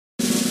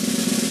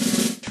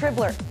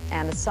Tribler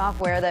and the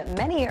software that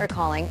many are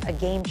calling a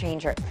game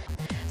changer.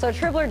 So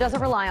Tribler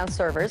doesn't rely on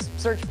servers,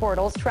 search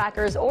portals,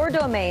 trackers, or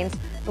domains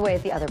the way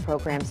the other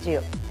programs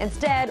do.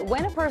 Instead,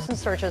 when a person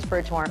searches for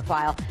a torrent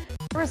file,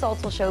 the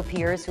results will show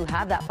peers who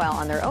have that file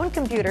on their own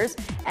computers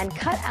and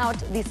cut out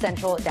the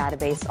central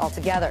database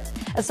altogether.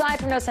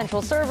 Aside from no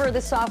central server,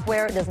 this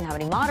software doesn't have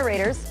any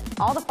moderators.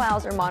 All the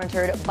files are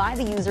monitored by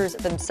the users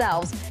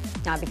themselves,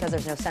 not because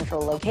there's no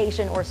central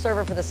location or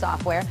server for the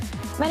software.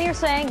 Many are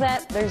saying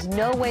that there's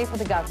no way for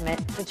the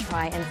government to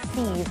try and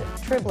seize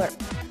Tribler.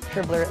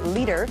 Tribler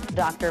leader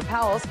Dr.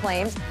 Powell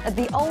claims that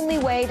the only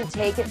way to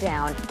take it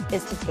down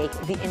is to take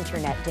the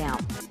internet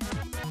down.